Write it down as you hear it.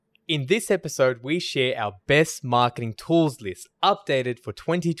In this episode, we share our best marketing tools list, updated for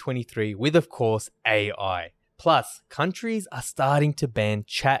 2023 with, of course, AI. Plus, countries are starting to ban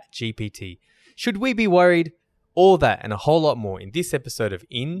ChatGPT. Should we be worried? All that and a whole lot more in this episode of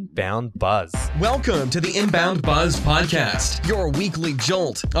InboundBuzz. Welcome to the InboundBuzz podcast, your weekly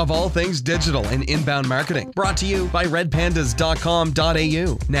jolt of all things digital and inbound marketing. Brought to you by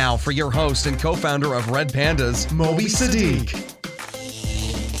redpandas.com.au. Now for your host and co-founder of Red Pandas, Moby Sadiq.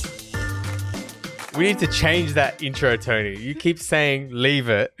 We need to change that intro, Tony. You keep saying leave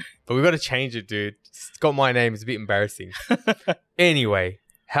it, but we've got to change it, dude. It's got my name. It's a bit embarrassing. Anyway,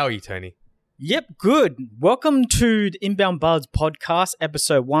 how are you, Tony? Yep, good. Welcome to the InboundBuzz podcast,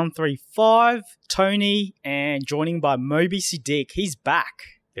 episode 135. Tony, and joining by Moby Sadiq. He's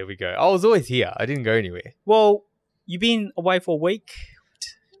back. There we go. I was always here. I didn't go anywhere. Well, you've been away for a week.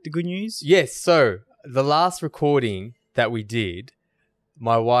 The good news? Yes. So the last recording that we did,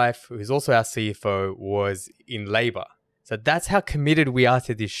 my wife, who's also our CFO, was in labor. So that's how committed we are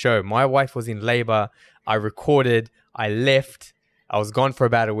to this show. My wife was in labor. I recorded. I left. I was gone for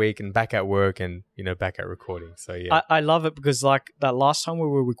about a week and back at work and, back at recording. So, yeah. I love it because, that last time we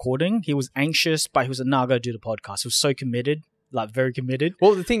were recording, he was anxious, but he was like, nah, go do the podcast. He was so committed, very committed.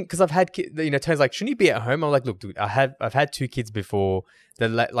 Well, the thing, because I've had kids, Tony's like, shouldn't you be at home? I'm like, look, dude, I've had two kids before.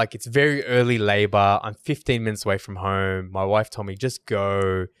 It's very early labor. I'm 15 minutes away from home. My wife told me, just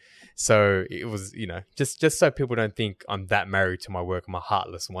go. So it was, just so people don't think I'm that married to my work. I'm a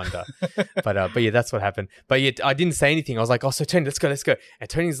heartless wonder. but yeah, that's what happened. But yeah, I didn't say anything. I was like, oh, so Tony, let's go. And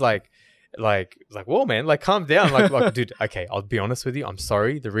Tony's like, whoa, man, calm down. Like, dude, okay, I'll be honest with you. I'm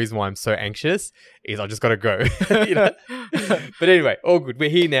sorry. The reason why I'm so anxious is I just got to go, But anyway, all good.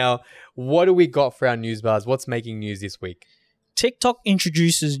 We're here now. What do we got for our news bars? What's making news this week? TikTok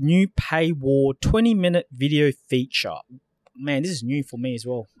introduces new paywall 20-minute video feature. Man, this is new for me as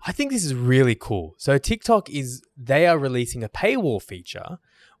well. I think this is really cool. So TikTok they are releasing a paywall feature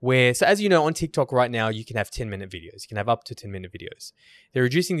where, so as you know, on TikTok right now, you can have 10-minute videos. You can have up to 10-minute videos. They're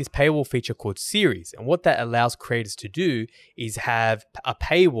reducing this paywall feature called series. And what that allows creators to do is have a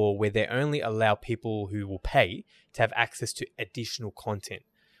paywall where they only allow people who will pay to have access to additional content,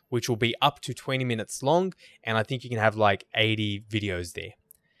 which will be up to 20 minutes long. And I think you can have 80 videos there.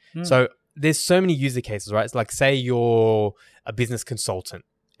 So there's so many user cases, right? It's like, say you're a business consultant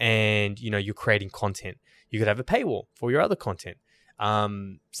and, you're creating content. You could have a paywall for your other content.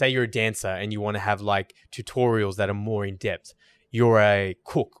 Say you're a dancer and you want to have tutorials that are more in depth. You're a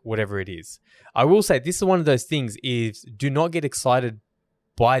cook, whatever it is. I will say this is one of those things is do not get excited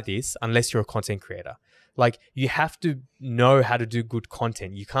by this unless you're a content creator. You have to know how to do good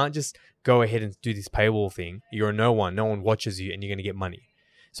content. You can't just go ahead and do this paywall thing. You're a no one watches you and you're going to get money.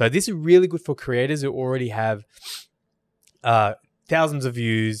 So this is really good for creators who already have thousands of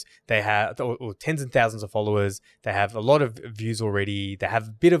views. They have or tens and thousands of followers. They have a lot of views already. They have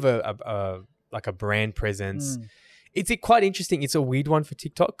a bit of a brand presence. It's quite interesting. It's a weird one for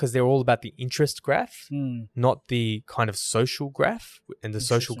TikTok because they're all about the interest graph, not the kind of social graph and the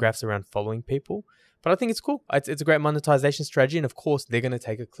social graphs around following people. But I think it's cool. It's a great monetization strategy. And of course, they're going to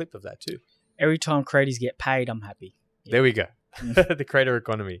take a clip of that too. Every time creators get paid, I'm happy. Yeah. There we go. The creator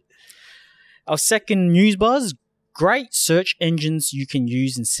economy. Our second news buzz, great search engines you can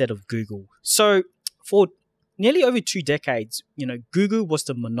use instead of Google. So for nearly over 2 decades, Google was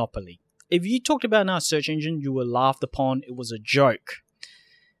the monopoly. If you talked about our search engine, you were laughed upon. It was a joke.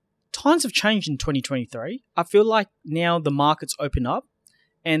 Times have changed in 2023. I feel like now the market's open up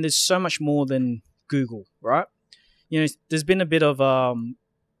and there's so much more than Google, right? There's been a bit of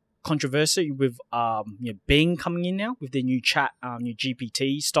controversy with Bing coming in now with their new chat, new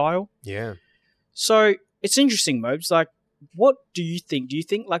GPT style. Yeah. So it's interesting, Mobes. What do you think? Do you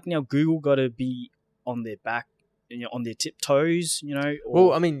think now Google got to be on their back, on their tiptoes?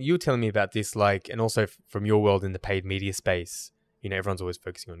 Well, I mean, you were telling me about this, and also from your world in the paid media space. Everyone's always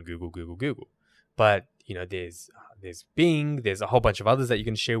focusing on Google. But there's Bing. There's a whole bunch of others that you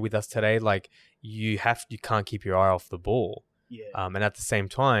can share with us today. You can't keep your eye off the ball. Yeah. And at the same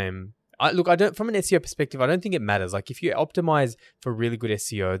time, I don't, from an SEO perspective, I don't think it matters. If you optimize for really good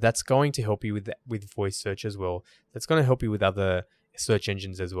SEO, that's going to help you with voice search as well. That's going to help you with other search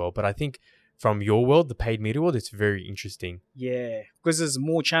engines as well. But I think from your world, the paid media world, it's very interesting. Yeah, because there's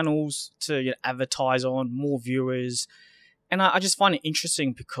more channels to advertise on, more viewers. And I just find it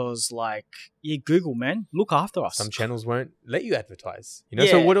interesting because, Google, man, look after us. Some channels won't let you advertise.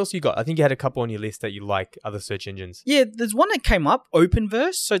 So what else you got? I think you had a couple on your list that you like, other search engines. Yeah, there's one that came up,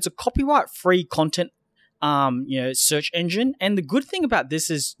 OpenVerse. So it's a copyright-free content, search engine. And the good thing about this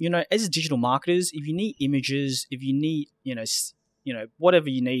is, as digital marketers, if you need images, if you need, whatever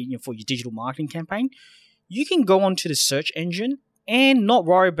you need for your digital marketing campaign, you can go onto the search engine and not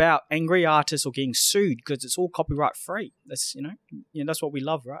worry about angry artists or getting sued because it's all copyright free. That's that's what we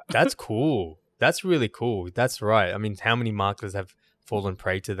love, right? That's cool. That's really cool. That's right. I mean, how many marketers have fallen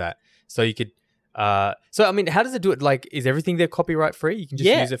prey to that? So you could, how does it do it? Like, is everything there copyright free? You can just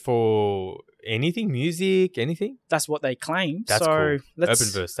use it for anything, music, anything? That's what they claim. That's so cool. let's,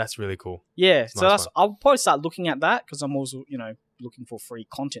 OpenVerse, that's really cool. Yeah. It's So nice one. I'll probably start looking at that because I'm also, looking for free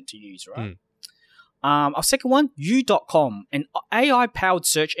content to use, right? Our second one, U.com, an AI-powered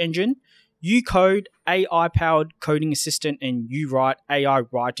search engine. You code, AI-powered coding assistant, and you write, AI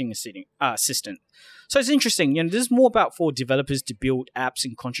writing assistant. So it's interesting. This is more about for developers to build apps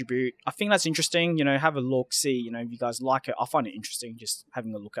and contribute. I think that's interesting. Have a look, see, if you guys like it. I find it interesting just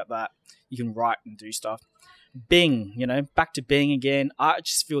having a look at that. You can write and do stuff. Bing, back to Bing again. I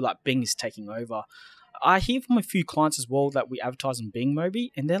just feel like Bing is taking over. I hear from a few clients as well that we advertise on Bing Mobi,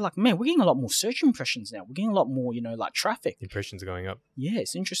 and they're like, man, we're getting a lot more search impressions now. We're getting a lot more, traffic. Impressions are going up. Yeah,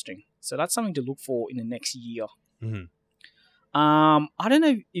 it's interesting. So that's something to look for in the next year. Mm-hmm. I don't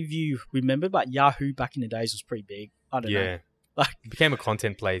know if you remember, but Yahoo back in the days was pretty big. I don't know. It became a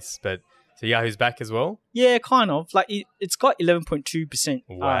content place, but so Yahoo's back as well? Yeah, kind of. Like it's got 11.2%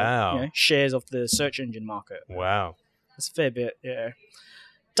 Wow. shares of the search engine market. Wow. That's a fair bit, yeah.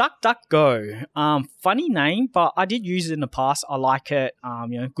 DuckDuckGo. Funny name, but I did use it in the past. I like it.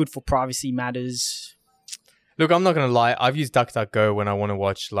 Good for privacy matters. Look, I'm not going to lie. I've used DuckDuckGo when I want to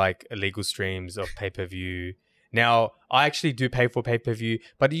watch like illegal streams of pay-per-view. Now, I actually do pay for pay-per-view,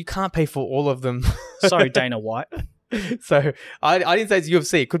 but you can't pay for all of them. Sorry, Dana White. So I didn't say it's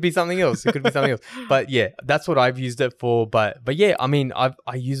UFC. It could be something else. But yeah, that's what I've used it for. But yeah, I mean, I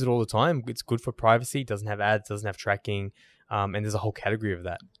use it all the time. It's good for privacy. It doesn't have ads. Doesn't have tracking. And there's a whole category of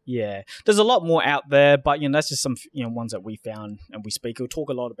that. Yeah, there's a lot more out there, but that's just some ones that we found and we'll talk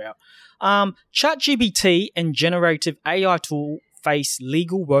a lot about. ChatGPT and generative AI tool face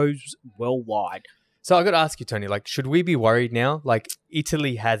legal woes worldwide. So I got to ask you, Tony, like, should we be worried now? Like,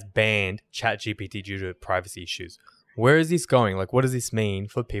 Italy has banned ChatGPT due to privacy issues. Where is this going? Like, what does this mean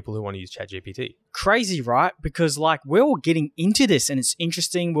for people who want to use ChatGPT? Crazy, right? Because we're all getting into this and it's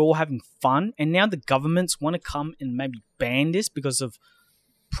interesting. We're all having fun. And now the governments want to come and maybe ban this because of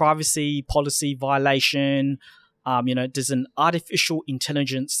privacy policy violation. There's an artificial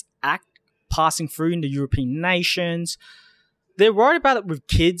intelligence act passing through in the European nations. They're worried about it with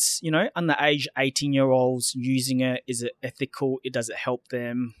kids, underage 18-year-olds using it. Is it ethical? Does it help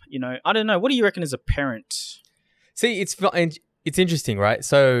them? I don't know. What do you reckon as a parent? See, it's interesting, right?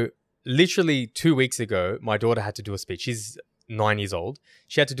 So literally 2 weeks ago, my daughter had to do a speech. She's 9 years old.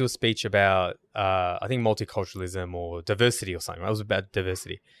 She had to do a speech about, I think, multiculturalism or diversity or something. Right? It was about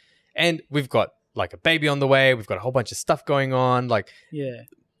diversity. And we've got like a baby on the way. We've got a whole bunch of stuff going on.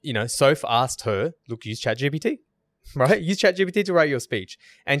 Soph asked her, look, use ChatGPT. Right? Use ChatGPT to write your speech.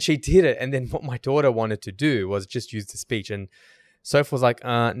 And she did it. And then what my daughter wanted to do was just use the speech. And Soph was like,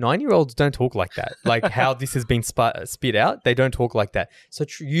 9-year-olds don't talk like that. Like how this has been spit out, they don't talk like that. So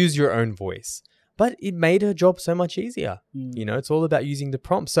use your own voice. But it made her job so much easier. It's all about using the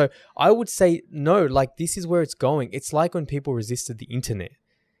prompt. So I would say, no, like this is where it's going. It's like when people resisted the internet.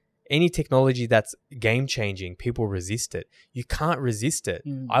 Any technology that's game-changing, people resist it. You can't resist it.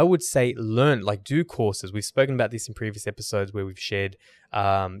 I would say learn, like do courses. We've spoken about this in previous episodes where we've shared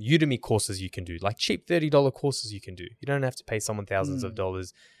Udemy courses you can do, like cheap $30 courses you can do. You don't have to pay someone thousands of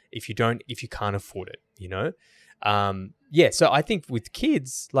dollars if you can't afford it, So I think with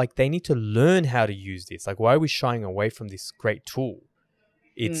kids, like they need to learn how to use this. Like why are we shying away from this great tool?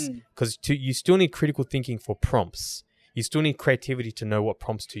 It's because you still need critical thinking for prompts. You still need creativity to know what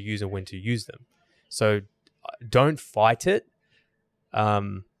prompts to use and when to use them. So don't fight it.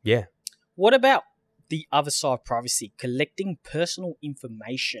 What about the other side of privacy, collecting personal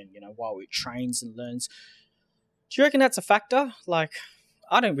information, while it trains and learns? Do you reckon that's a factor? Like,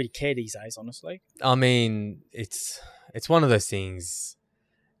 I don't really care these days, honestly. I mean, it's one of those things.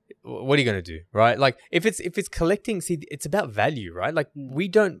 What are you going to do, right? Like if it's collecting, see, it's about value, right? Like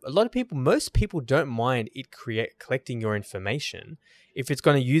most people don't mind it collecting your information if it's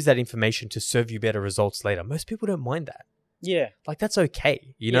going to use that information to serve you better results later. Most people don't mind that. Yeah. Like that's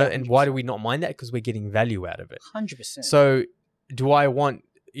okay, and why do we not mind that? Because we're getting value out of it. 100%. So do I want,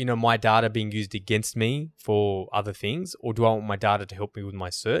 my data being used against me for other things, or do I want my data to help me with my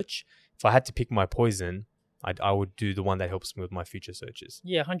search? If I had to pick my poison, I would do the one that helps me with my future searches.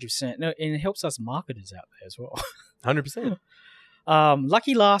 Yeah, 100%. No, and it helps us marketers out there as well. 100%.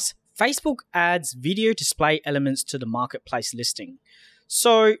 Lucky last, Facebook adds video display elements to the marketplace listing.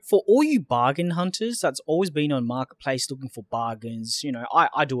 So for all you bargain hunters, that's always been on Marketplace looking for bargains.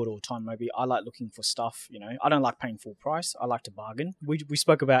 I do it all the time. Maybe I like looking for stuff. I don't like paying full price. I like to bargain. We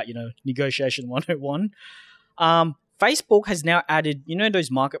spoke about negotiation 101. Facebook has now added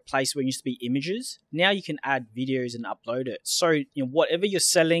those Marketplace where it used to be images. Now you can add videos and upload it. So whatever you're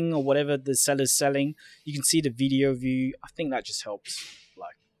selling or whatever the seller's selling, you can see the video view. I think that just helps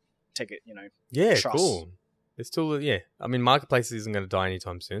take it. Yeah, trust. Cool. It's still, I mean, Marketplace isn't going to die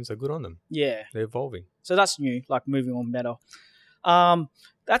anytime soon, so good on them. Yeah. They're evolving. So that's new, moving on better.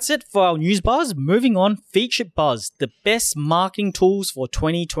 That's it for our news buzz. Moving on, Featured Buzz, the best marketing tools for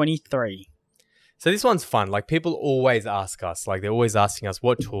 2023. So this one's fun. People always ask us, they're always asking us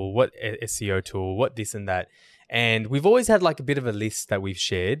what tool, what SEO tool, what this and that. And we've always had a bit of a list that we've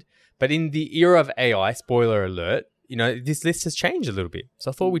shared. But in the era of AI, spoiler alert, this list has changed a little bit. So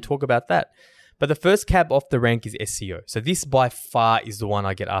I thought we'd talk about that. But the first cab off the rank is SEO. So this by far is the one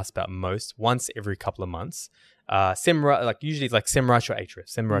I get asked about most, once every couple of months. Usually it's SEMrush or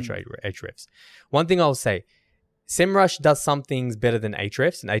Ahrefs. SEMrush or Ahrefs. One thing I'll say, SEMrush does some things better than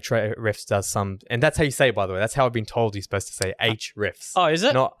Ahrefs, and Ahrefs does some, and that's how you say it, by the way. That's how I've been told you're supposed to say Ahrefs. Oh, is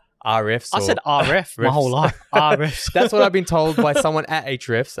it? Not RFs. I said RF my whole life. RFs. That's what I've been told by someone at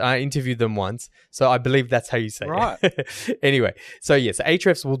Ahrefs. I interviewed them once, so I believe that's how you say it. Anyway, so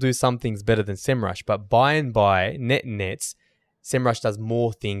Ahrefs will do some things better than SEMrush, but by and by, nets, SEMrush does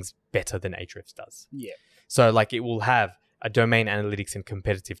more things better than Ahrefs does. Yeah. So it will have a domain analytics and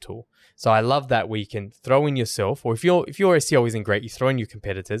competitive tool. So I love that where you can throw in yourself, or if your SEO isn't great, you throw in your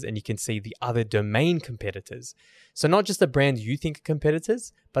competitors and you can see the other domain competitors. So not just the brands you think are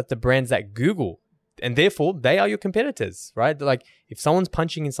competitors, but the brands that Google, and therefore they are your competitors, right? If someone's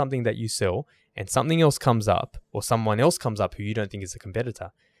punching in something that you sell and something else comes up, or someone else comes up who you don't think is a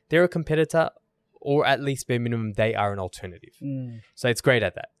competitor, they're a competitor, or at least bare minimum, they are an alternative. So it's great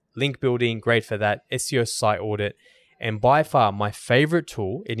at that. Link building, great for that. SEO site audit. And by far, my favorite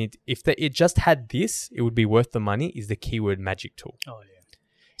tool, and if it just had this, it would be worth the money, is the Keyword Magic tool. Oh, yeah.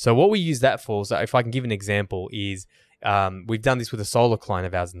 So what we use that for, so if I can give an example, is we've done this with a solar client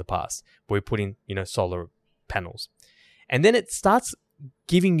of ours in the past, where we put in, solar panels. And then it starts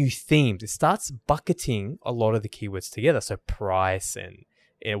giving you themes. It starts bucketing a lot of the keywords together. So price and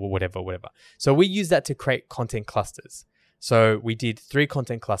whatever. So we use that to create content clusters. So we did 3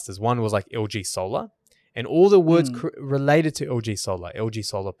 content clusters. One was LG Solar. And all the words related to LG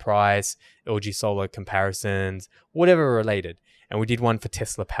Solar price, LG Solar comparisons, whatever related. And we did one for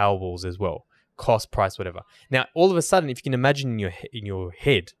Tesla Powerwalls as well, cost, price, whatever. Now, all of a sudden, if you can imagine in your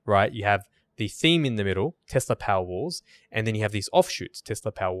head, right, you have the theme in the middle, Tesla Powerwalls, and then you have these offshoots,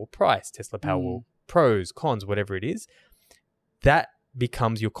 Tesla Powerwall price, Tesla Powerwall pros, cons, whatever it is. That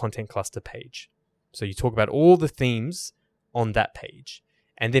becomes your content cluster page. So you talk about all the themes on that page.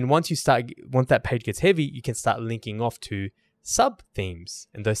 And then once that page gets heavy, you can start linking off to sub-themes.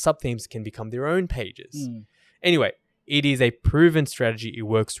 And those sub-themes can become their own pages. Anyway, it is a proven strategy. It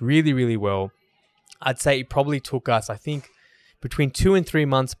works really, really well. I'd say it probably took us, I think, between 2 and 3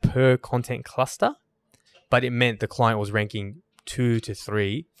 months per content cluster. But it meant the client was ranking 2 to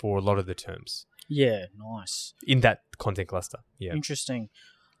 3 for a lot of the terms. Yeah, nice. In that content cluster. Yeah. Interesting.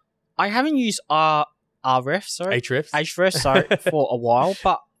 I haven't used Ahrefs, for a while,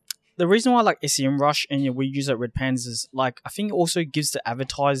 but the reason why I like SEMrush and we use it at Red Pandas is I think it also gives the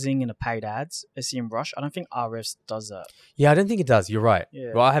advertising and the paid ads, SEMrush. I don't think Ahrefs does that. Yeah, I don't think it does. You're right.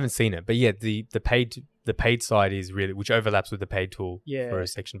 Yeah. Well, I haven't seen it, but yeah, the paid side is really, which overlaps with the paid tool for a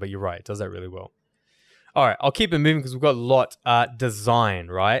section, but you're right. It does that really well. All right, I'll keep it moving because we've got a lot. Design,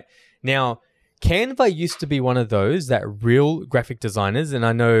 right? Now, Canva used to be one of those that real graphic designers, and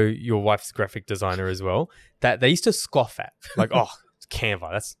I know your wife's a graphic designer as well, that they used to scoff at. Oh, Canva,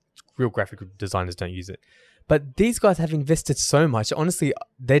 that's real graphic designers don't use it. But these guys have invested so much. Honestly,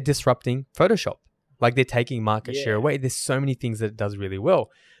 they're disrupting Photoshop. They're taking market share away. There's so many things that it does really well.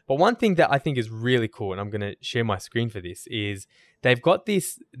 But one thing that I think is really cool, and I'm going to share my screen for this, is they're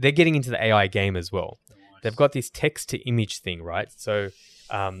getting into the AI game as well. Nice. They've got this text to image thing, right? So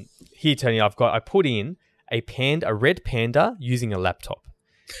here, Tony, I put in a red panda using a laptop.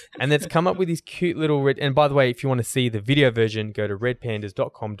 And it's come up with these cute little red. And by the way, if you want to see the video version, go to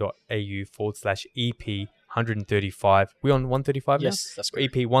redpandas.com.au/EP135. We on 135 now? Yes, that's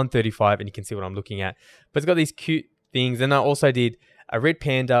great. EP 135, and you can see what I'm looking at. But it's got these cute things. And I also did a red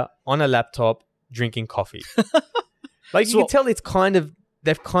panda on a laptop drinking coffee. You can tell they've kind of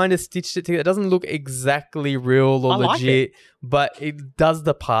stitched it together. It doesn't look exactly real or legit, but it does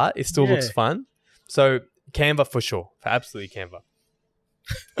the part. It still looks fun. So Canva for sure. Absolutely Canva.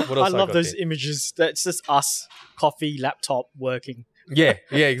 What else I love those images. That's just us, coffee, laptop, working. Yeah,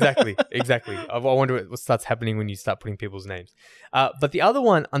 exactly. I wonder what starts happening when you start putting people's names. But the other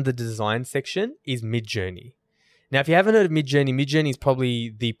one under the design section is Midjourney. Now, if you haven't heard of Midjourney is probably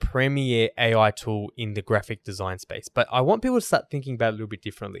the premier AI tool in the graphic design space. But I want people to start thinking about it a little bit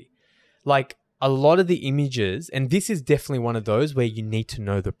differently. Like a lot of the images, and this is definitely one of those where you need to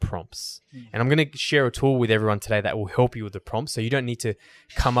know the prompts. And I'm going to share a tool with everyone today that will help you with the prompts. So you don't need to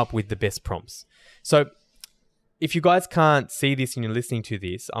come up with the best prompts. So if you guys can't see this and you're listening to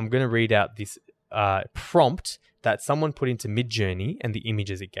this, I'm going to read out this prompt that someone put into Midjourney and the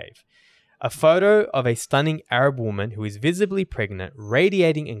images it gave. A photo of a stunning Arab woman who is visibly pregnant,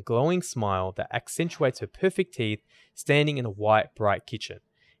 radiating a glowing smile that accentuates her perfect teeth, standing in a white, bright kitchen.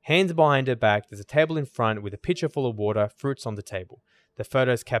 Hands behind her back, there's a table in front with a pitcher full of water, fruits on the table. The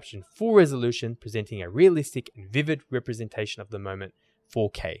photo is captioned full resolution, presenting a realistic and vivid representation of the moment,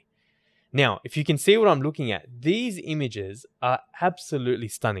 4K. Now, if you can see what I'm looking at, these images are absolutely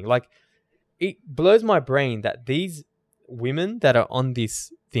stunning. Like, it blows my brain that these women that are on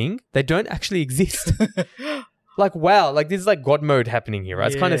this thing, they don't actually exist. Like, wow, like this is like God mode happening here,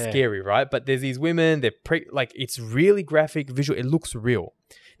 right? It's kind of scary, right? But there's these women, like it's really graphic, visual, it looks real.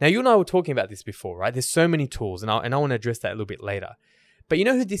 Now, you and I were talking about this before, right? There's so many tools, and I want to address that a little bit later. But you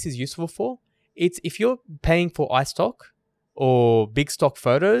know who this is useful for? It's if you're paying for iStock or big stock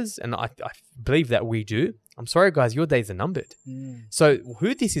photos, and I believe that we do. I'm sorry, guys, your days are numbered. So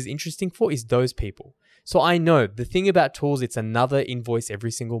who this is interesting for is those people. So I know the thing about tools, it's another invoice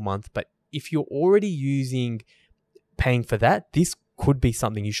every single month. But if you're already paying for that, this could be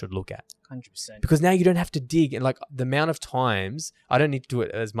something you should look at. 100%. Because now you don't have to dig. And like the amount of times, I don't need to do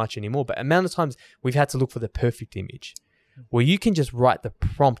it as much anymore, but amount of times we've had to look for the perfect image. Where you can just write the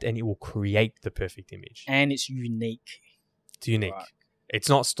prompt and it will create the perfect image. And it's unique. It's unique. Right. It's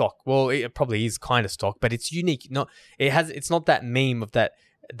not stock. Well, it probably is kind of stock, but it's unique. It's not that meme of that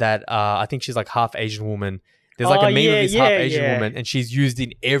I think she's like half Asian woman. There's like a meme of this half Asian woman, and she's used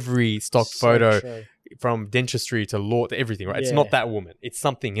in every stock photo true. From dentistry to law to everything, right? It's not that woman. It's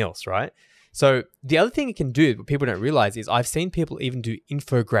something else, right? So the other thing it can do, what people don't realize, is I've seen people even do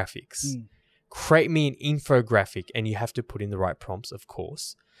infographics. Create me an infographic, and you have to put in the right prompts, of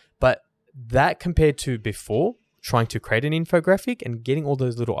course. But that compared to before, trying to create an infographic and getting all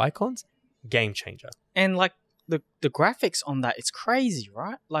those little icons, game changer. And like the graphics on that, it's crazy,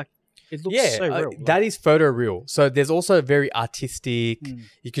 right? Like it looks so real. That is photo real. So there's also very artistic.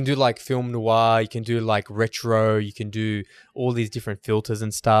 You can do like film noir, you can do like retro, you can do all these different filters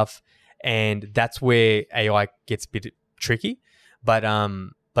and stuff. And that's where AI gets a bit tricky. But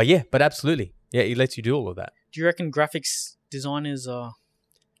absolutely. Yeah, it lets you do all of that. Do you reckon graphics designers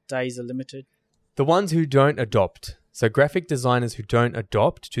days are limited? The ones who don't adopt. So graphic designers who don't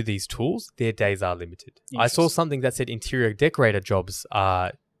adopt to these tools, their days are limited. I saw something that said interior decorator jobs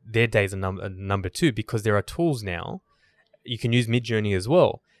their days are number 2, because there are tools now. You can use Midjourney as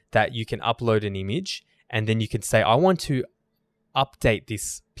well, that you can upload an image and then you can say, I want to update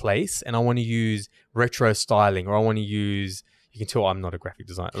this place and I want to use retro styling, or I want to use, you can tell I'm not a graphic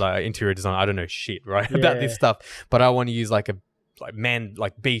designer, like interior designer. I don't know shit, right? About this stuff, but I want to use like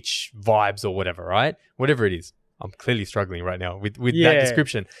beach vibes or whatever, right? Whatever it is. I'm clearly struggling right now with that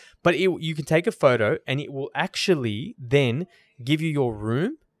description. But you can take a photo and it will actually then give you your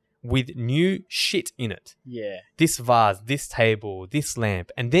room with new shit in it. Yeah. This vase, this table, this lamp.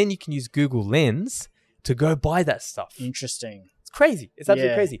 And then you can use Google Lens to go buy that stuff. Interesting. It's crazy. It's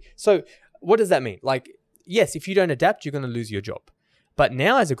absolutely crazy. So what does that mean? Like, yes, if you don't adapt, you're going to lose your job. But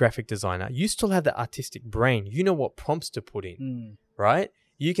now as a graphic designer, you still have the artistic brain. You know what prompts to put in, right?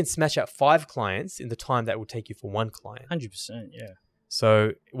 You can smash out 5 clients in the time that will take you for 1 client. 100%, yeah.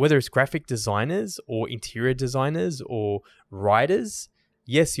 So whether it's graphic designers or interior designers or writers,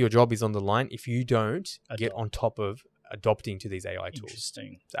 yes, your job is on the line if you don't get on top of adopting to these AI tools.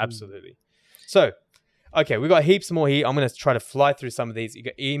 Interesting. Absolutely. So, okay, we've got heaps more here. I'm going to try to fly through some of these. You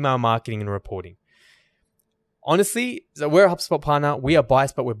got email marketing and reporting. Honestly, so we're a HubSpot partner. We are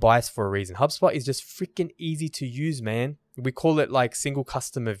biased, but we're biased for a reason. HubSpot is just freaking easy to use, man. We call it like single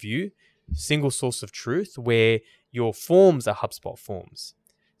customer view, single source of truth, where your forms are HubSpot forms.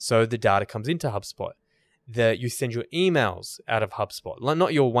 So the data comes into HubSpot. You send your emails out of HubSpot.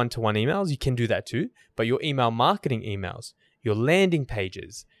 Not your one-to-one emails. You can do that too. But your email marketing emails, your landing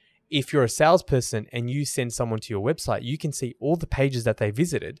pages. If you're a salesperson and you send someone to your website, you can see all the pages that they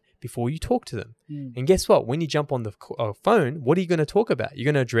visited before you talk to them. And guess what? When you jump on the phone, what are you going to talk about? You're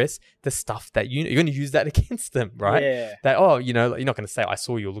going to address the stuff that you're going to use that against them, right? Yeah. That, you're not going to say, I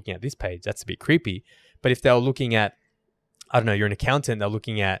saw you looking at this page. That's a bit creepy. But if they're looking at, I don't know, you're an accountant, they're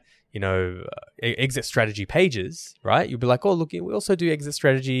looking at, exit strategy pages, right? You'll be like, oh, look, we also do exit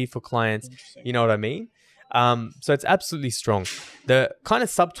strategy for clients. You know what I mean? So it's absolutely strong. The kind of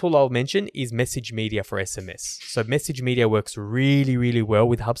sub-tool I'll mention is message media for SMS. So message media works really, really well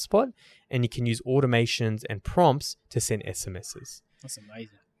with HubSpot, and you can use automations and prompts to send SMSs. That's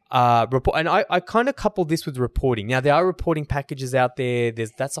amazing. And I kind of couple this with reporting. Now, there are reporting packages out there.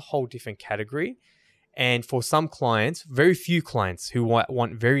 That's a whole different category. And for some clients, very few clients who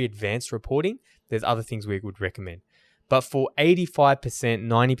want very advanced reporting, there's other things we would recommend. But for 85%,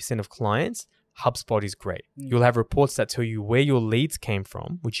 90% of clients, HubSpot is great. You'll have reports that tell you where your leads came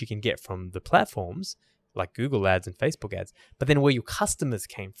from, which you can get from the platforms like Google ads and Facebook ads, but then where your customers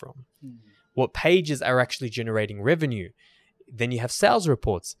came from, what pages are actually generating revenue. Then you have sales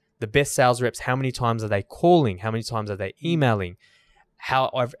reports. The best sales reps, how many times are they calling? How many times are they emailing?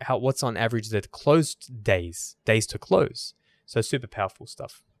 What's on average the closed days to close? So super powerful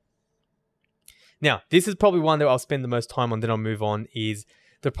stuff. Now, this is probably one that I'll spend the most time on, then I'll move on, is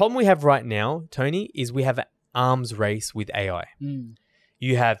the problem we have right now, Tony, is we have an arms race with AI.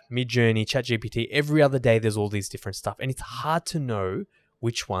 You have Midjourney, ChatGPT, every other day there's all these different stuff, and it's hard to know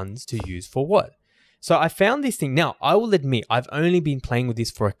which ones to use for what. So I found this thing. Now, I will admit, I've only been playing with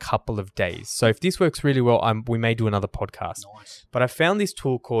this for a couple of days. So if this works really well, we may do another podcast. Nice. But I found this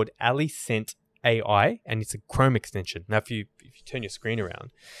tool called Alicent AI, and it's a Chrome extension. Now, if you turn your screen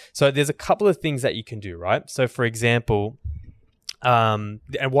around, so there's a couple of things that you can do, right? So for example, and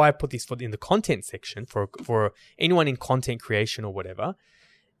why I put this in the content section for anyone in content creation or whatever,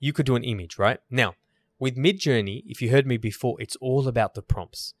 you could do an image, right? Now, with Midjourney, if you heard me before, it's all about the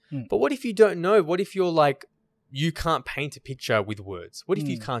prompts. But what if you don't know? What if you're like, you can't paint a picture with words? What if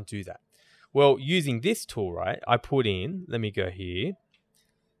you can't do that? Well, using this tool, right, I put in, let me go here.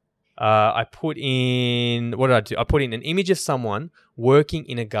 What did I do? I put in an image of someone working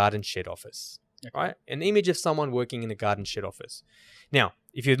in a garden shed office, right? An image of someone working in a garden shed office. Now,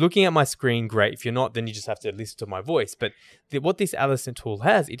 if you're looking at my screen, great. If you're not, then you just have to listen to my voice. But what this Alicent tool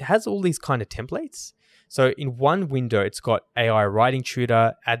has, it has all these kind of templates. So in one window, it's got AI writing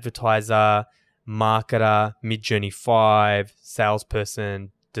tutor, advertiser, marketer, Midjourney 5,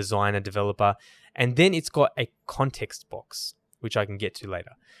 salesperson, designer, developer. And then it's got a context box, which I can get to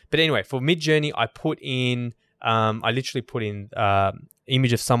later. But anyway, for Midjourney, I literally put in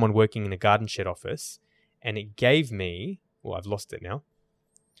image of someone working in a garden shed office, and it gave me, I've lost it now,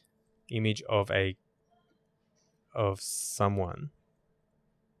 image of someone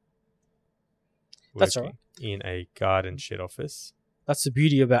That's working in a garden shed office. That's the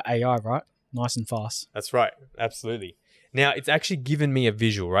beauty about AI, right? Nice and fast. That's right. Absolutely. Now, it's actually given me a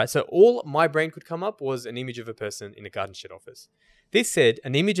visual, right? So all my brain could come up was an image of a person in a garden shed office. This said,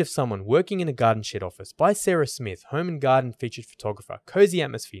 an image of someone working in a garden shed office by Sarah Smith, home and garden featured photographer, cozy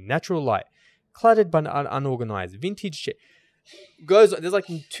atmosphere, natural light, cluttered but unorganized, vintage shed. There's like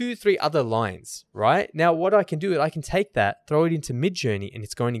 2-3 other lines, right? Now, what I can do is I can take that, throw it into Midjourney, and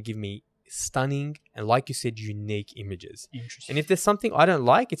it's going to give me stunning and, like you said, unique images. Interesting. And if there's something I don't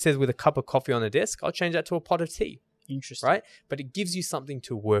like, it says with a cup of coffee on the desk, I'll change that to a pot of tea. Interesting. Right? But it gives you something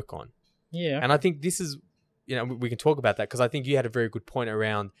to work on. Yeah. And I think this is, we can talk about that because I think you had a very good point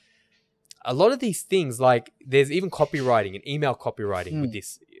around a lot of these things. Like there's even copywriting and email copywriting with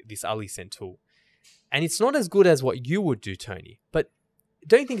this Alicent tool. And it's not as good as what you would do, Tony, but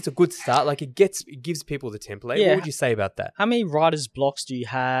don't you think it's a good start? Like it gives people the template. Yeah. What would you say about that? How many writer's blocks do you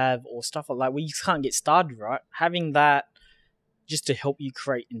have or stuff like that where you can't get started, right? Having that just to help you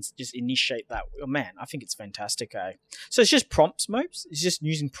create and just initiate that. Oh, man, I think it's fantastic. So it's just prompts, Mopes? It's just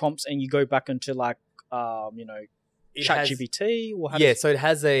using prompts and you go back into like, ChatGPT? So it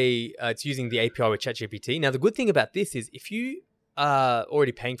has it's using the API with ChatGPT. Now, the good thing about this is if you are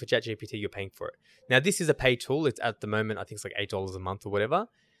already paying for ChatGPT, you're paying for it. Now, this is a paid tool. It's at the moment, I think it's like $8 a month or whatever.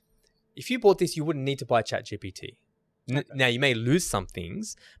 If you bought this, you wouldn't need to buy ChatGPT. Okay. Now, you may lose some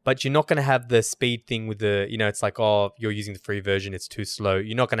things, but you're not going to have the speed thing with the, it's like, oh, you're using the free version, it's too slow.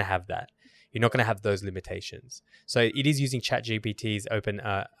 You're not going to have that. You're not going to have those limitations. So it is using ChatGPT's open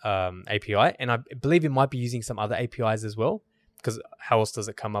API, and I believe it might be using some other APIs as well, because how else does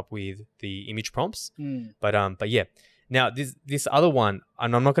it come up with the image prompts? But yeah. Now, this other one,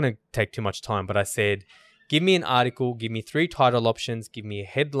 and I'm not going to take too much time, but I said, give me an article, give me 3 title options, give me a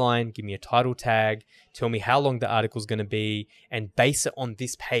headline, give me a title tag, tell me how long the article is going to be, and base it on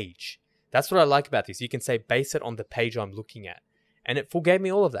this page. That's what I like about this. You can say, base it on the page I'm looking at. And it forgave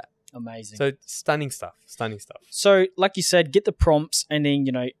me all of that. Amazing. So stunning stuff. So like you said, get the prompts and then,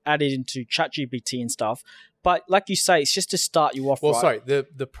 add it into ChatGPT and stuff. But like you say, it's just to start you off. Well, right? sorry,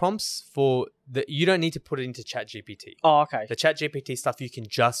 the prompts for you don't need to put it into ChatGPT. Oh, okay. The ChatGPT stuff you can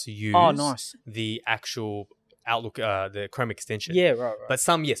just use. Oh, nice. The actual Outlook, the Chrome extension. Yeah, right. But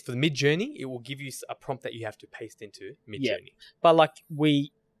some, yes, for the Mid-Journey, it will give you a prompt that you have to paste into Mid-Journey. But like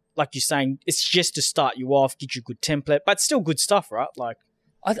you're saying, it's just to start you off, get you a good template, but still good stuff, right? Like,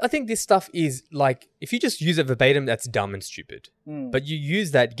 I think this stuff is like, if you just use it verbatim, that's dumb and stupid. But you use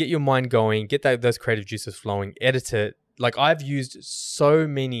that, get your mind going, get those creative juices flowing, edit it. Like, I've used so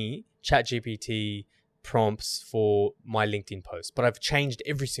many ChatGPT prompts for my LinkedIn posts, but I've changed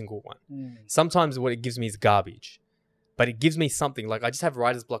every single one. Sometimes what it gives me is garbage, but it gives me something. Like, I just have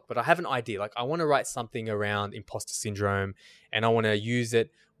writer's block, but I have an idea. Like, I want to write something around imposter syndrome, and I want to use it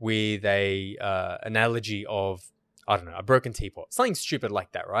with a analogy of, I don't know, a broken teapot. Something stupid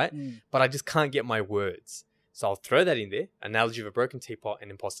like that, right? But I just can't get my words. So I'll throw that in there, analogy of a broken teapot and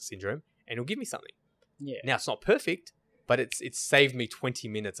imposter syndrome, and it'll give me something. Yeah. Now, it's not perfect, but it's saved me 20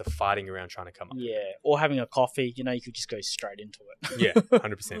 minutes of fighting around trying to come up. Yeah. Or having a coffee, you could just go straight into it. Yeah,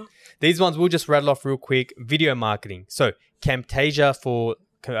 100%. These ones we'll just rattle off real quick. Video marketing. So Camtasia for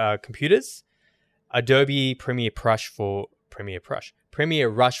computers, Adobe Premiere Rush for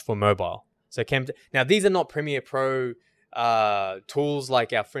mobile. So now these are not Premiere Pro tools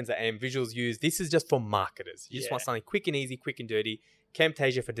like our friends at AM Visuals use. This is just for marketers. You just want something quick and easy, quick and dirty.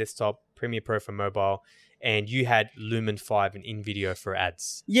 Camtasia for desktop, Premiere Pro for mobile, and you had Lumen 5 and InVideo for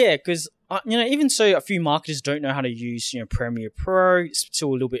ads. Yeah, because even so, a few marketers don't know how to use Premiere Pro. It's still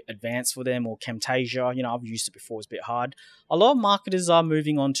a little bit advanced for them, or Camtasia. I've used it before; it's a bit hard. A lot of marketers are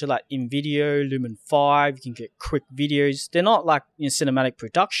moving on to like InVideo, Lumen 5. You can get quick videos. They're not like cinematic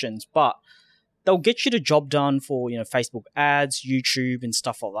productions, but they'll get you the job done for Facebook ads, YouTube, and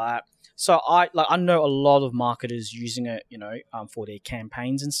stuff like that. So I know a lot of marketers using it, for their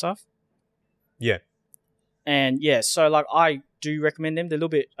campaigns and stuff. Yeah. And yeah, so like I do recommend them. They're a little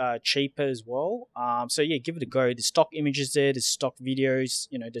bit cheaper as well. So yeah, give it a go. There's stock images there. There's stock videos.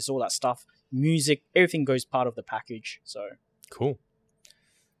 There's all that stuff. Music, everything goes part of the package. So cool.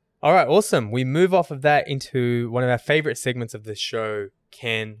 All right, awesome. We move off of that into one of our favorite segments of the show.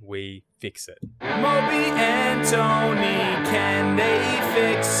 Can we fix it? Moby and Tony, can they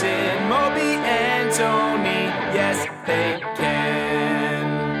fix it? Moby and Tony, yes they can.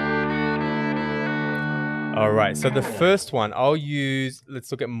 All right, so the first one I'll use,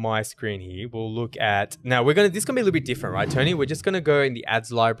 let's look at my screen here. We'll look at, now this is going to be a little bit different, right, Tony? We're just going to go in the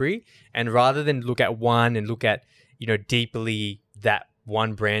ads library, and rather than look at one and look at, deeply that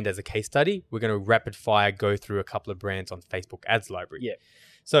one brand as a case study, we're going to rapid fire go through a couple of brands on Facebook ads library. Yeah.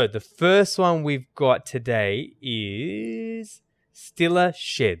 So the first one we've got today is Stiller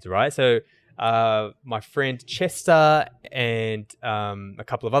Sheds, right? So my friend Chester and a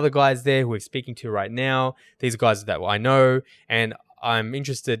couple of other guys there who we're speaking to right now. These are guys that I know, and I'm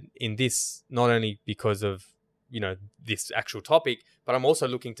interested in this not only because of, this actual topic, but I'm also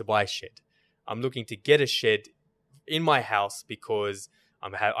looking to buy a shed. I'm looking to get a shed in my house because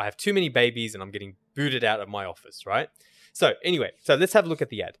I have too many babies and I'm getting booted out of my office, right? So anyway, let's have a look at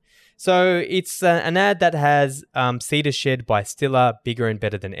the ad. So it's an ad that has Cedar Shed by Stiller, bigger and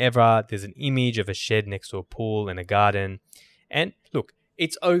better than ever. There's an image of a shed next to a pool and a garden. And look,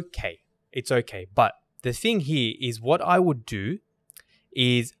 it's okay. It's okay. But the thing here is what I would do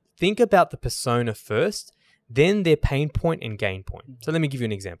is think about the persona first, then their pain point and gain point. So let me give you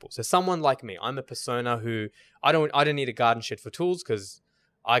an example. So someone like me, I'm a persona who I don't need a garden shed for tools because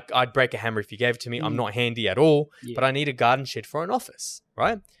I'd break a hammer if you gave it to me. I'm not handy at all, but I need a garden shed for an office,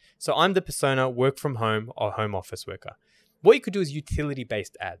 right? So I'm the persona, work from home or home office worker. What you could do is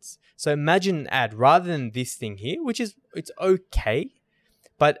utility-based ads. So imagine an ad rather than this thing here, it's okay,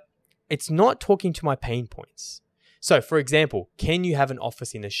 but it's not talking to my pain points. So for example, can you have an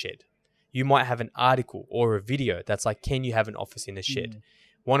office in a shed? You might have an article or a video that's like, can you have an office in a shed?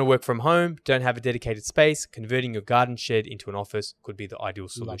 Want to work from home, don't have a dedicated space, converting your garden shed into an office could be the ideal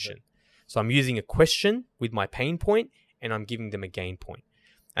solution. So I'm using a question with my pain point and I'm giving them a gain point.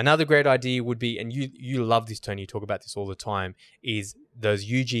 Another great idea would be, and you love this, Tony, you talk about this all the time, is those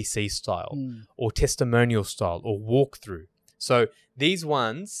UGC style or testimonial style or walkthrough. So these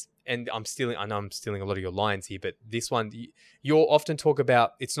ones, and I know I'm stealing a lot of your lines here, but this one, you'll often talk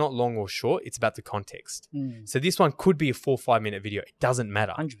about, it's not long or short, it's about the context. So this one could be a 4 or 5 minute video. It doesn't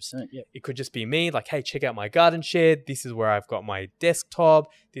matter. 100%, yeah. It could just be me, like, hey, check out my garden shed. This is where I've got my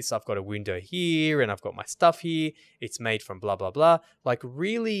desktop. I've got a window here and I've got my stuff here. It's made from blah, blah, blah. Like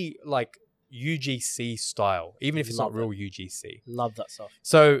really like UGC style, even if it's not real UGC. Love that stuff.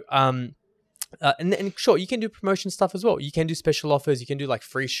 So And sure, you can do promotion stuff as well. You can do special offers. You can do like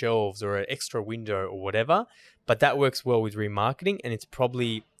free shelves or an extra window or whatever. But that works well with remarketing. And it's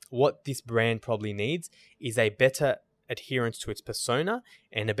probably what this brand probably needs is a better adherence to its persona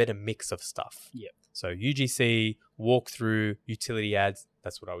and a better mix of stuff. Yep. So UGC, walkthrough, utility ads.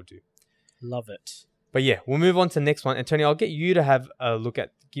 That's what I would do. Love it. But yeah, we'll move on to the next one. And Tony, I'll get you to have a look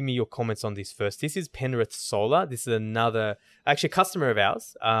at, give me your comments on this first. This is Penrith Solar. This is another, actually, customer of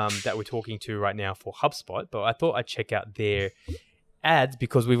ours that we're talking to right now for HubSpot. But I thought I'd check out their ads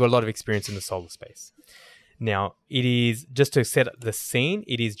because we've got a lot of experience in the solar space. Now, it is, just to set the scene,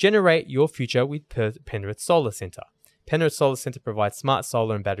 it is generate your future with Penrith Solar Centre. Penrith Solar Centre provides smart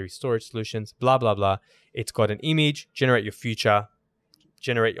solar and battery storage solutions, blah, blah, blah. It's got an image, generate your future.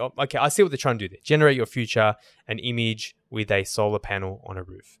 Okay, I see what they're trying to do there. Generate your future, an image with a solar panel on a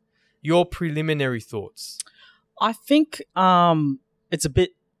roof. Your preliminary thoughts? I think it's a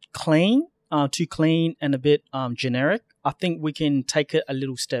bit clean, too clean and a bit generic. I think we can take it a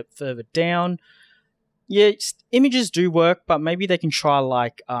little step further down. Yeah, images do work, but maybe they can try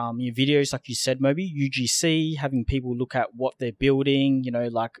like your videos, like you said, maybe UGC, having people look at what they're building,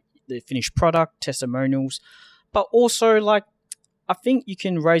 like the finished product, testimonials, but also like, I think you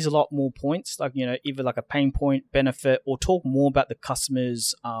can raise a lot more points, like, either like a pain point, benefit, or talk more about the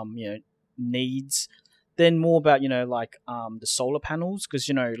customer's, needs, than more about, the solar panels. Because,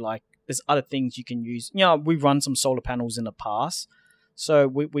 like there's other things you can use. We've run some solar panels in the past, so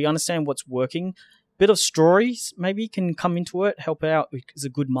we understand what's working. Bit of stories maybe can come into it, help out. It's a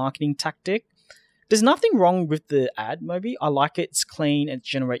good marketing tactic. There's nothing wrong with the ad, maybe. I like it. It's clean and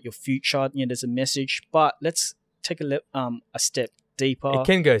generate your future. there's a message, but let's take a step deeper. It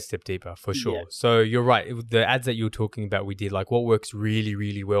can go a step deeper for sure. Yeah. So you're right. The ads that you were talking about, we did, like what works really,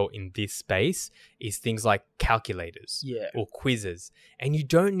 really well in this space is things like calculators or quizzes. And you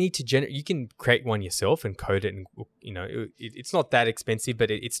don't need to generate, you can create one yourself and code it. And, it's not that expensive, but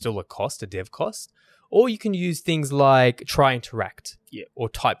it's still a cost, a dev cost. Or you can use things like Try Interact or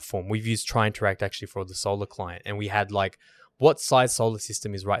Typeform. We've used Try Interact actually for the solar client. And we had like, what size solar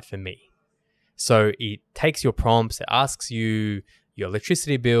system is right for me? So it takes your prompts, it asks you your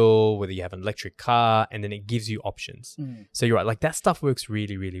electricity bill, whether you have an electric car, and then it gives you options. So you're right, like that stuff works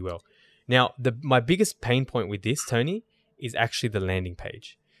really, really well. Now, my biggest pain point with this, Tony, is actually the landing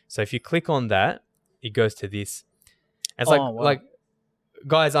page. So if you click on that, it goes to this. It's like,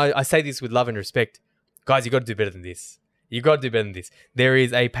 guys, I say this with love and respect. Guys, you got to do better than this. You got to do better than this. There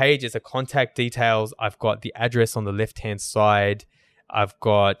is a page, it's a contact details. I've got the address on the left-hand side. I've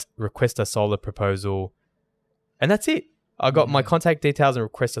got request a solar proposal. And that's it. I got my contact details and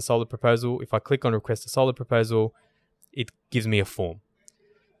request a solar proposal. If I click on request a solar proposal, it gives me a form.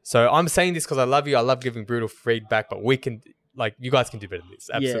 So I'm saying this because I love you. I love giving brutal feedback, but you guys can do better than this.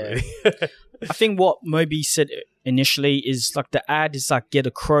 Absolutely. Yeah. I think what Moby said initially is like the ad is like get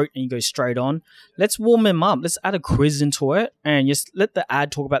a quote and you go straight on. Let's warm them up. Let's add a quiz into it and just let the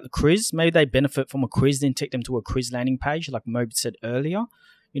ad talk about the quiz. Maybe they benefit from a quiz, then take them to a quiz landing page like Moby said earlier,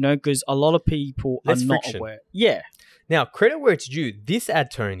 because a lot of people are not aware. Yeah. Now, credit where it's due. This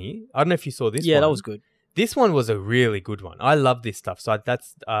ad, Tony, I don't know if you saw this one. Yeah, that was good. This one was a really good one. I love this stuff. So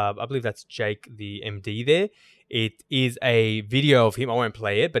that's, I believe that's Jake, the MD there. It is a video of him. I won't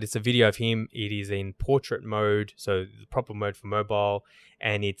play it, but it's a video of him. It is in portrait mode, so the proper mode for mobile.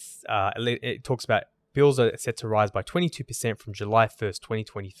 And it talks about bills are set to rise by 22% from July 1st,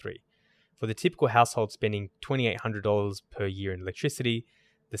 2023. For the typical household spending $2,800 per year in electricity,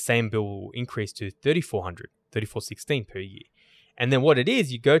 the same bill will increase to $3,416 per year. And then what it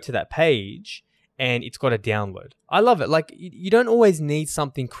is, you go to that page and it's got a download. I love it. Like you don't always need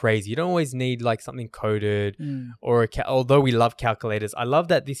something crazy. You don't always need like something coded or although we love calculators. I love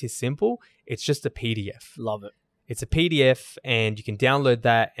that this is simple. It's just a PDF. Love it. It's a PDF and you can download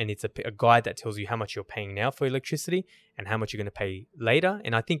that and it's a guide that tells you how much you're paying now for electricity and how much you're going to pay later.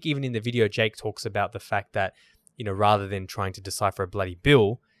 And I think even in the video, Jake talks about the fact that, rather than trying to decipher a bloody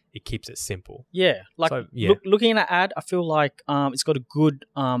bill, it keeps it simple. Yeah. Looking at an ad, I feel like it's got a good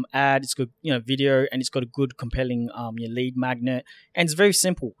ad, it's got video, and it's got a good compelling lead magnet, and it's very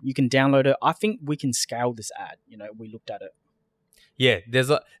simple. You can download it. I think we can scale this ad. We looked at it. Yeah,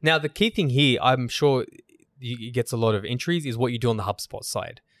 now the key thing here, I'm sure it gets a lot of entries, is what you do on the HubSpot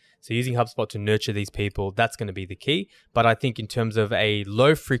side. So using HubSpot to nurture these people, that's going to be the key. But I think in terms of a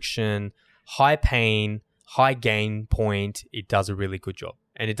low friction, high pain, high gain point, it does a really good job.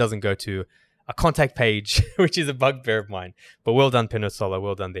 And it doesn't go to a contact page, which is a bugbear of mine. But well done, Penrith Solar.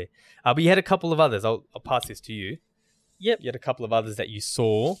 Well done there. But you had a couple of others. I'll pass this to you. Yep. You had a couple of others that you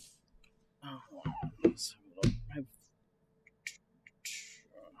saw.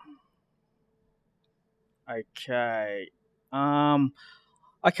 Okay.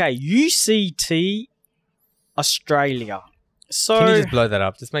 Okay, UCT Australia. So Can you just blow that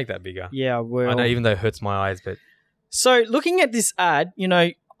up? Just make that bigger. yeah, I will. I know, even though it hurts my eyes, but So looking at this ad,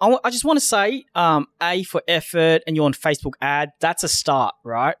 I just want to say, A for effort, and you're on Facebook ad. That's a start,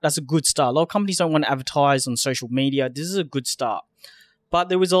 right? That's a good start. A lot of companies don't want to advertise on social media. This is a good start, but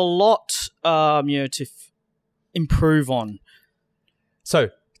there was a lot, to improve on. So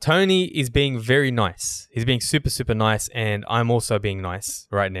Tony is being very nice. He's being super, super nice, and I'm also being nice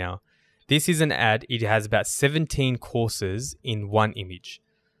right now. This is an ad. It has about 17 courses in one image.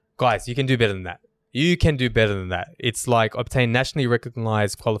 Guys, you can do better than that. You can do better than that. It's like obtain nationally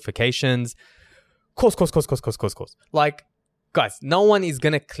recognized qualifications. Course. Like, guys, no one is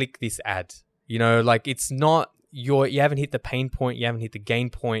going to click this ad. Like it's not you haven't hit the pain point. You haven't hit the gain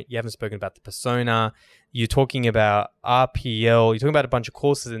point. You haven't spoken about the persona. You're talking about RPL. You're talking about a bunch of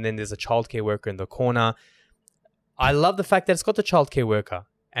courses, and then there's a childcare worker in the corner. I love the fact that it's got the childcare worker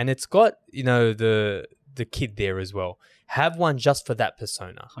and it's got, the kid there as well. Have one just for that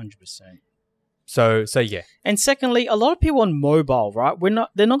persona. 100%. So yeah. And secondly, a lot of people on mobile, right?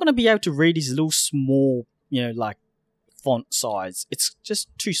 They're not going to be able to read these little small, like font size. It's just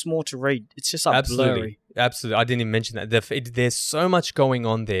too small to read. It's just blurry. Absolutely. I didn't even mention that. There's so much going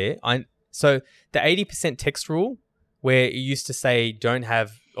on there. So the 80% text rule, where it used to say don't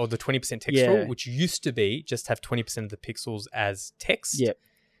have, or the 20% text rule, which used to be just have 20% of the pixels as text. Yep.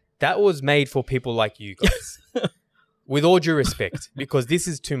 That was made for people like you guys. With all due respect, because this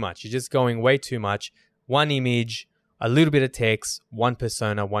is too much. You're just going way too much. One image, a little bit of text, one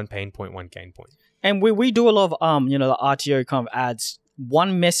persona, one pain point, one gain point. And we do a lot of the RTO kind of ads.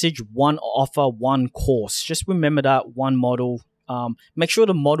 One message, one offer, one course. Just remember that one model. Make sure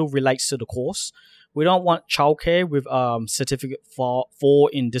the model relates to the course. We don't want childcare with certificate for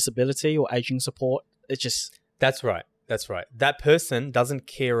in disability or aging support. It's just That's right. That person doesn't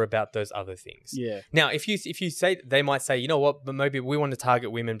care about those other things. Yeah. Now, if you say, they might say, you know what, but maybe we want to target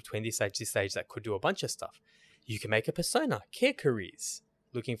women between this age that could do a bunch of stuff. You can make a persona, care careers,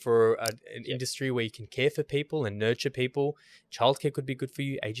 looking for an industry where you can care for people and nurture people. Childcare could be good for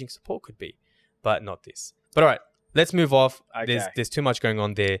you. Aging support could be, but not this. But all right, let's move off. Okay. There's too much going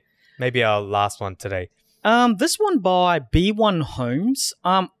on there. Maybe our last one today. This one by B1 Homes.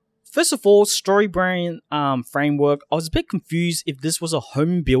 First of all, StoryBrain framework. I was a bit confused if this was a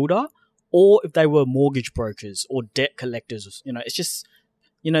home builder or if they were mortgage brokers or debt collectors. It's just,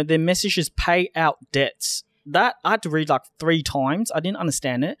 their message is pay out debts. That I had to read like 3 times. I didn't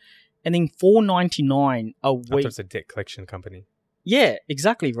understand it. And then $4.99 a week. I thought it's a debt collection company. Yeah,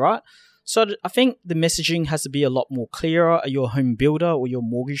 exactly, right? So I think the messaging has to be a lot more clearer. Are you a home builder or your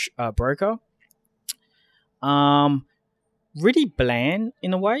mortgage broker? Really bland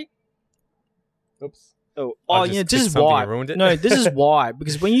in a way. Oops. This is why. No, this is why.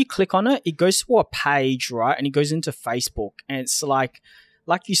 Because when you click on it, it goes to a page, right? And it goes into Facebook. And it's like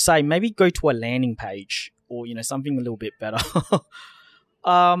you say, maybe go to a landing page or, something a little bit better.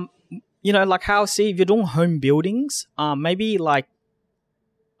 Like how, see, if you're doing home buildings, maybe like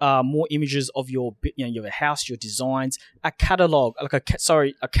more images of your house, your designs, a catalog, like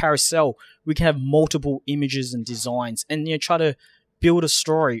a carousel. We can have multiple images and designs and, try to build a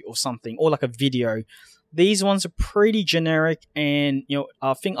story or something, or like a video. These ones are pretty generic, and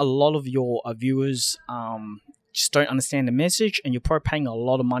I think a lot of your viewers just don't understand the message, and you're probably paying a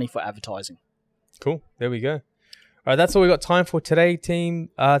lot of money for advertising. Cool. There we go. All right, that's all we got time for today, team.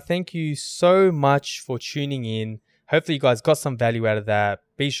 Thank you so much for tuning in. Hopefully you guys got some value out of that.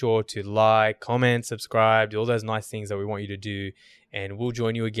 Be sure to like, comment, subscribe, do all those nice things that we want you to do, and we'll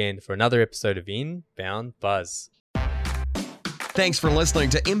join you again for another episode of InboundBuzz. Thanks for listening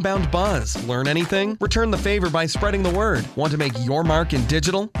to InboundBuzz. Learn anything? Return the favor by spreading the word. Want to make your mark in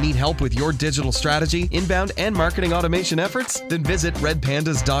digital? Need help with your digital strategy, inbound, and marketing automation efforts? Then visit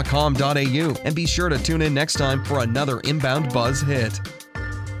redpandas.com.au and be sure to tune in next time for another InboundBuzz hit.